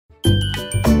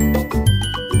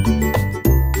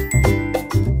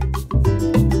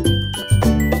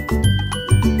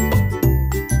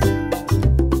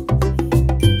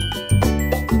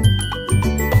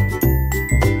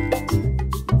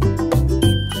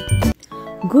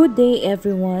Good day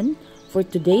everyone! For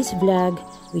today's vlog,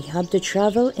 we have to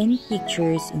travel and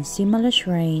pictures in Simala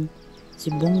Shrine,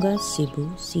 Sibonga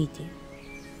Cebu City.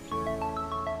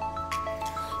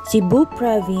 Cebu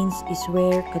province is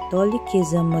where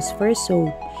Catholicism was first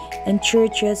sold and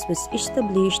churches was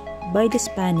established by the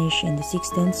Spanish in the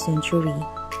 16th century.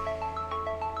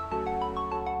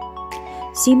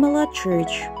 Simala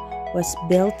Church was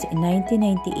built in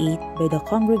 1998 by the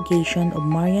Congregation of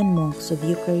Marian Monks of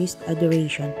Eucharist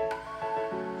Adoration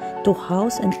to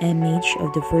house an image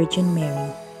of the Virgin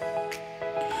Mary,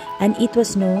 and it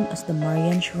was known as the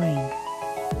Marian Shrine.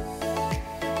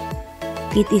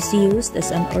 It is used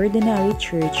as an ordinary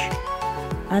church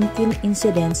until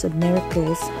incidents of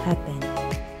miracles happened.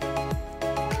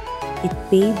 It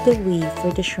paved the way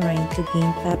for the shrine to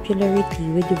gain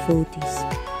popularity with devotees,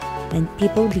 and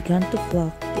people began to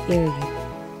flock to the area.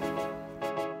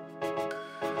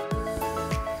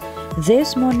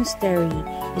 This monastery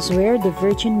is where the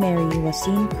Virgin Mary was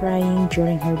seen crying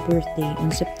during her birthday on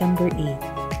September 8th.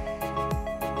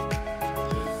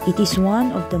 It is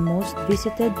one of the most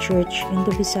visited church in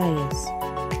the Visayas.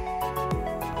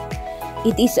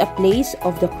 It is a place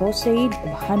of the crusade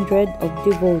of hundreds of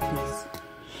devotees,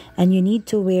 and you need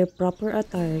to wear proper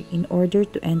attire in order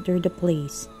to enter the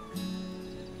place.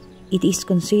 It is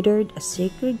considered a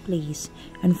sacred place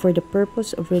and for the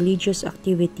purpose of religious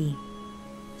activity,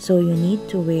 so you need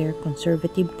to wear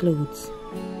conservative clothes.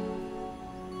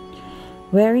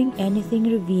 Wearing anything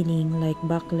revealing like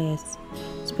backless,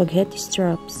 spaghetti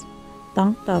straps,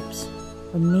 tank tops,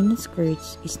 or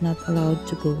miniskirts is not allowed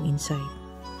to go inside.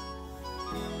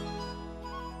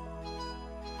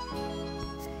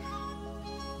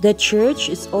 The church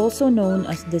is also known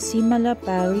as the Simala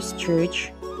Parish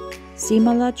Church,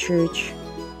 Simala Church,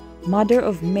 Mother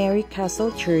of Mary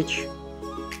Castle Church,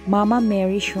 Mama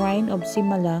Mary Shrine of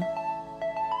Simala,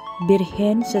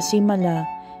 Birhen sa Simala,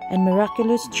 and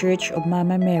Miraculous Church of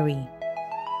Mama Mary.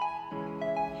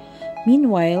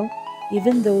 Meanwhile,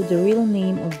 even though the real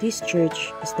name of this church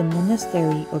is the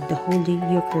Monastery of the Holy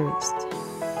Eucharist.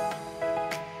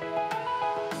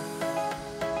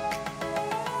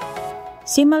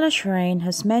 Simala Shrine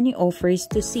has many offers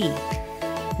to see,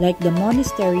 like the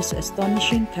monastery's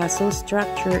astonishing castle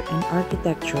structure and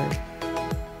architecture.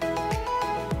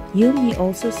 You may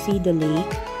also see the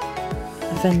lake,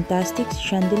 a fantastic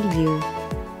chandelier,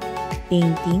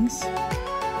 paintings,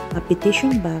 a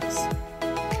petition box,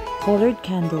 colored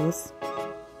candles,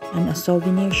 and a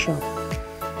souvenir shop.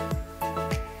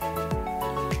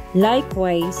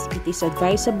 Likewise, it is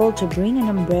advisable to bring an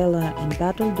umbrella and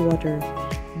bottled water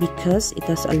because it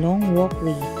has a long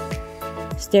walkway,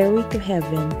 stairway to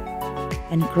heaven,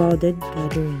 and crowded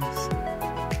gatherings.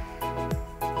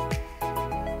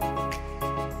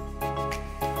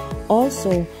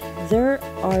 Also, there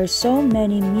are so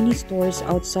many mini stores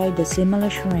outside the Simala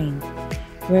Shrine,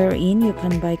 wherein you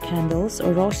can buy candles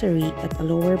or rosary at a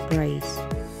lower price.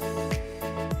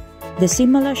 The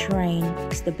Simala Shrine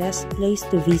is the best place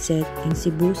to visit in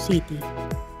Cebu City,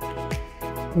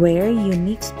 where you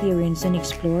may experience and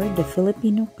explore the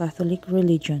Filipino Catholic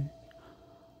religion,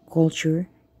 culture,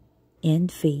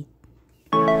 and faith.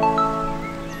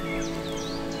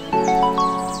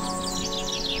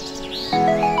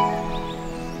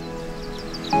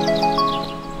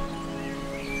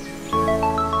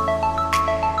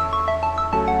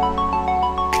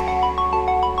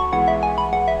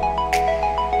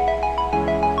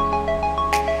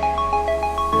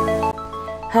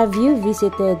 Have you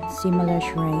visited Simala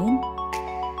Shrine?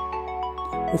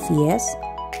 If yes,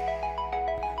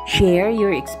 share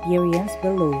your experience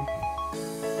below.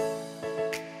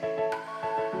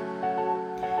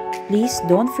 Please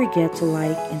don't forget to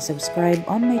like and subscribe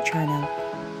on my channel,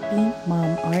 Pink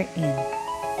Mom RN,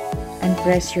 and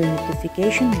press your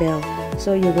notification bell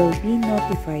so you will be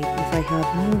notified if I have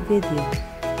new videos.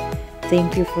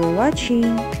 Thank you for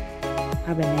watching.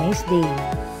 Have a nice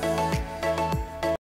day.